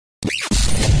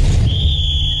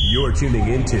You're tuning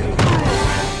into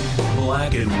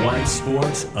Black and White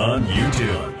Sports on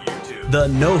YouTube. The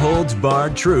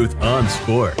no-holds-barred truth on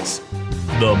sports.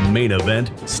 The main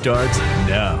event starts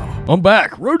now. I'm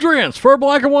back. Rodrance for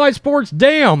Black and White Sports.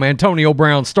 Damn, Antonio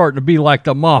Brown's starting to be like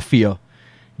the mafia.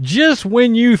 Just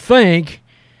when you think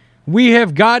we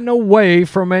have gotten away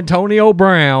from Antonio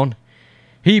Brown,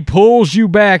 he pulls you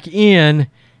back in,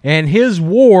 and his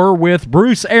war with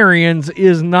Bruce Arians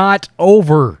is not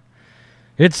over.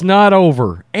 It's not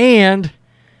over. And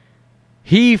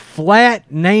he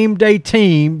flat named a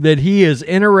team that he is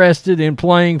interested in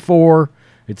playing for.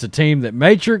 It's a team that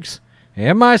Matrix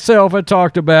and myself have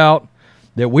talked about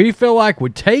that we feel like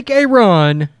would take a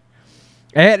run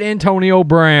at Antonio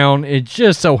Brown. It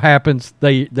just so happens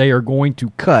they are going to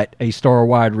cut a star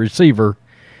wide receiver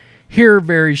here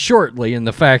very shortly. And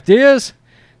the fact is,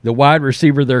 the wide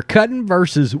receiver they're cutting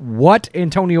versus what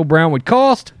Antonio Brown would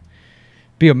cost,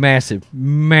 be a massive,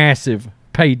 massive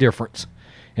pay difference.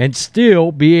 And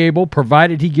still be able,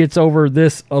 provided he gets over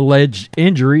this alleged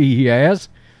injury he has,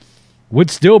 would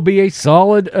still be a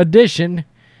solid addition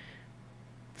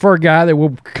for a guy that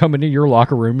will come into your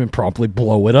locker room and promptly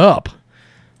blow it up.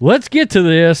 Let's get to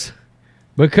this,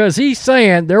 because he's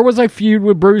saying there was a feud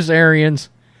with Bruce Arians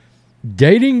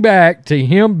dating back to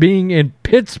him being in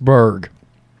Pittsburgh.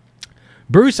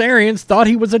 Bruce Arians thought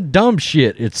he was a dumb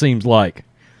shit, it seems like.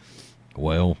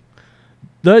 Well,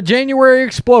 the January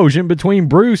explosion between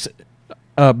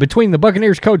the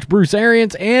Buccaneers coach Bruce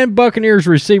Arians and Buccaneers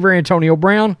receiver Antonio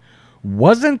Brown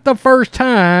wasn't the first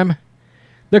time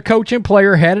the coach and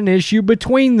player had an issue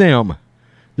between them.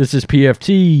 This is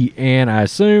PFT and I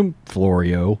assume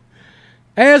Florio.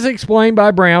 As explained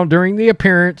by Brown during the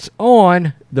appearance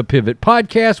on the Pivot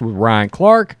podcast with Ryan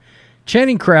Clark,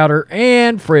 Channing Crowder,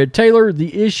 and Fred Taylor,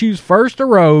 the issues first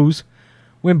arose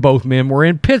when both men were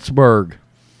in Pittsburgh.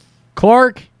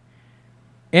 Clark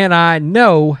and I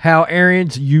know how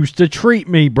Arians used to treat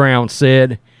me, Brown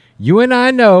said. You and I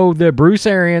know that Bruce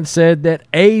Arians said that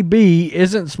AB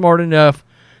isn't smart enough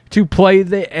to play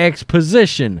the X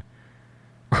position.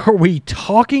 Are we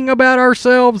talking about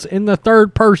ourselves in the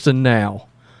third person now?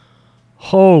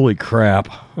 Holy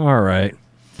crap. All right.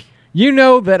 You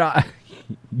know that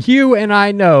you and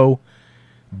I know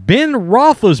Ben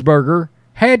Roethlisberger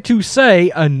had to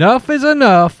say enough is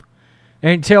enough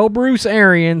and tell Bruce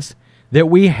Arians that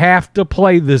we have to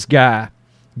play this guy.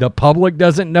 The public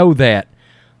doesn't know that.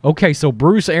 Okay, so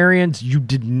Bruce Arians, you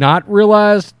did not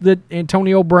realize that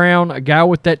Antonio Brown, a guy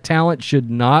with that talent, should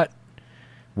not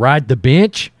ride the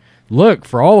bench? Look,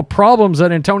 for all the problems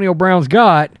that Antonio Brown's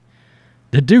got,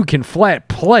 the dude can flat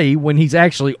play when he's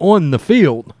actually on the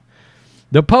field.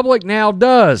 The public now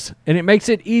does, and it makes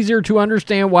it easier to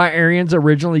understand why Arians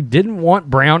originally didn't want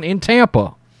Brown in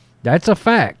Tampa. That's a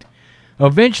fact.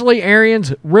 Eventually,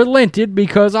 Arians relented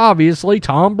because obviously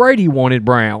Tom Brady wanted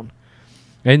Brown.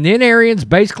 And then Arians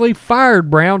basically fired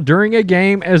Brown during a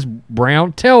game, as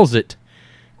Brown tells it.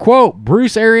 Quote,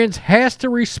 Bruce Arians has to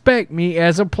respect me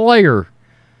as a player.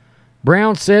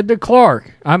 Brown said to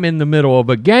Clark, I'm in the middle of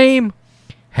a game.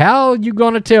 How are you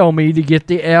going to tell me to get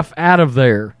the F out of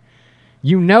there?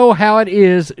 You know how it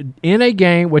is in a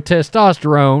game with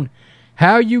testosterone.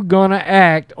 How you going to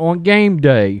act on game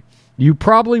day? You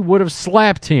probably would have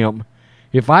slapped him.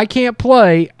 If I can't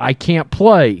play, I can't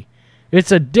play.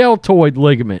 It's a deltoid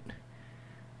ligament.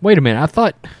 Wait a minute. I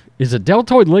thought, is a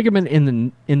deltoid ligament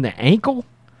in the ankle?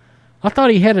 I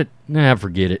thought he had it. Nah,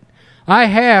 forget it. I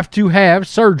have to have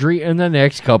surgery in the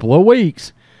next couple of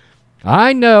weeks.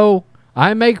 I know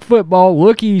I make football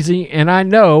look easy, and I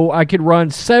know I could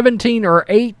run 17 or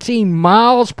 18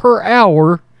 miles per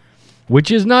hour,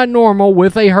 which is not normal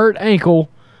with a hurt ankle,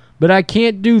 but I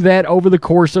can't do that over the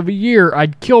course of a year.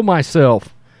 I'd kill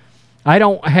myself. I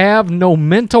don't have no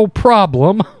mental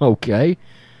problem, okay?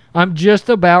 I'm just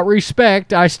about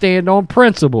respect. I stand on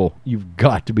principle. You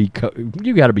got to be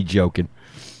joking.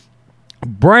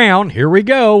 Brown, here we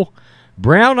go.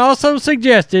 Brown also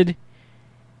suggested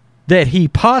that he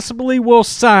possibly will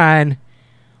sign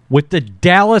with the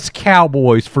Dallas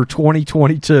Cowboys for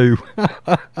 2022.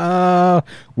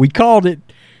 We called it.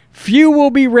 Few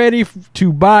will be ready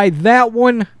to buy that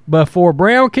one before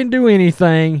Brown can do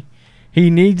anything. He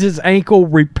needs his ankle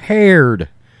repaired.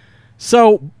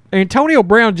 So Antonio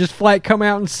Brown just flat come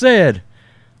out and said,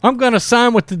 I'm going to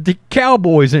sign with the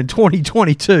Cowboys in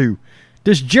 2022.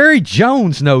 Does Jerry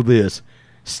Jones know this?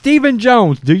 Stephen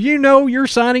Jones, do you know you're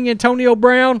signing Antonio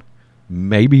Brown?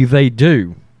 Maybe they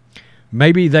do.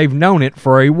 Maybe they've known it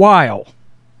for a while.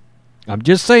 I'm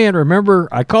just saying, remember,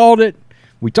 I called it.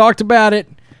 We talked about it.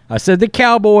 I said the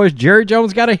Cowboys, Jerry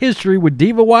Jones got a history with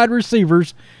diva wide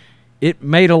receivers. it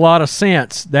made a lot of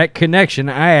sense. That connection,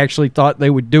 I actually thought they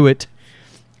would do it.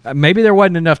 Maybe there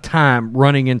wasn't enough time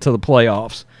running into the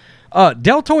playoffs.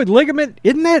 Deltoid ligament,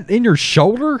 isn't that in your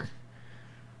shoulder?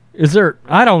 Is there?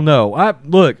 I don't know. I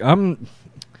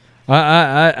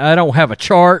don't have a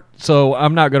chart, so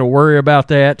I'm not going to worry about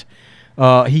that.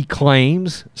 He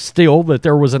claims still that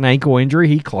there was an ankle injury.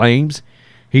 He claims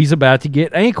he's about to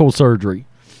get ankle surgery.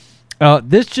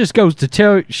 This just goes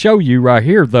to show you right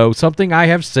here, though, something I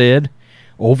have said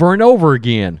over and over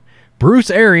again.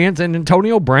 Bruce Arians and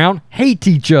Antonio Brown hate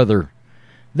each other.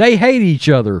 They hate each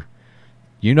other.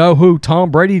 You know who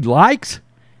Tom Brady likes?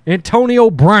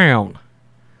 Antonio Brown.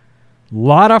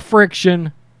 Lot of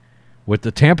friction with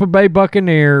the Tampa Bay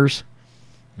Buccaneers.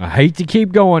 I hate to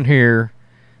keep going here,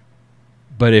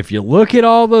 but if you look at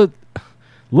all the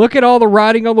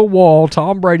writing on the wall,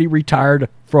 Tom Brady retired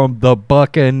from the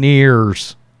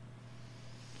Buccaneers.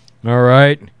 All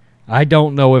right. I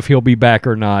don't know if he'll be back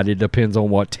or not. It depends on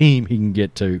what team he can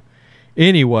get to.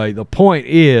 Anyway, the point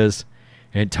is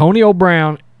Antonio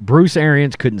Brown, Bruce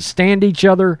Arians couldn't stand each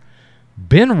other.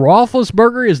 Ben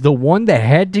Roethlisberger is the one that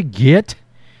had to get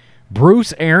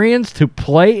Bruce Arians to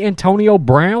play Antonio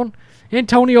Brown.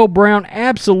 Antonio Brown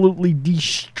absolutely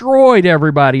destroyed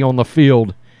everybody on the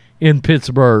field in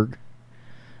Pittsburgh.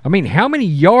 I mean, how many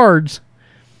yards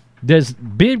does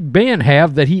Big Ben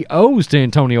have that he owes to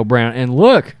Antonio Brown? And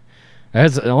look,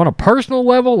 as on a personal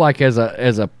level, like as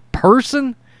a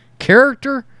person,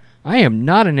 character, I am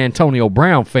not an Antonio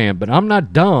Brown fan, but I'm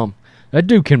not dumb. That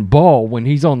dude can ball when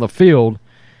he's on the field,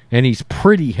 and he's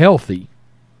pretty healthy.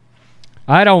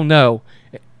 I don't know.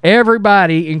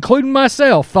 Everybody, including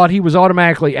myself, thought he was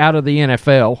automatically out of the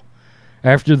NFL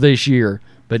after this year.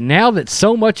 But now that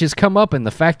so much has come up, and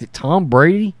the fact that Tom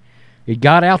Brady, it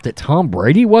got out that Tom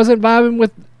Brady wasn't vibing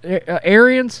with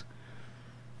Arians,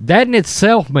 that in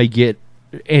itself may get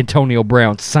Antonio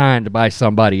Brown signed by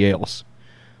somebody else.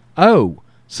 Oh,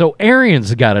 so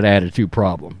Arians got an attitude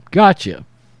problem. Gotcha.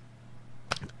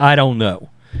 I don't know.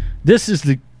 This is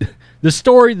the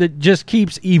story that just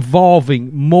keeps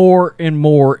evolving more and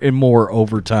more and more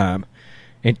over time.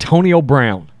 Antonio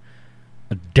Brown,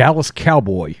 a Dallas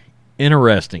Cowboy.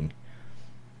 Interesting.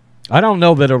 I don't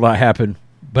know that it'll happen,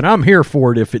 but I'm here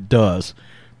for it if it does.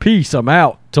 Peace. I'm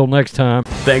out. Till next time.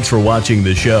 Thanks for watching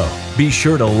the show. Be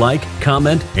sure to like,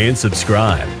 comment, and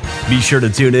subscribe. Be sure to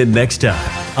tune in next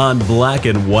time on Black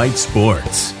and White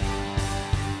Sports.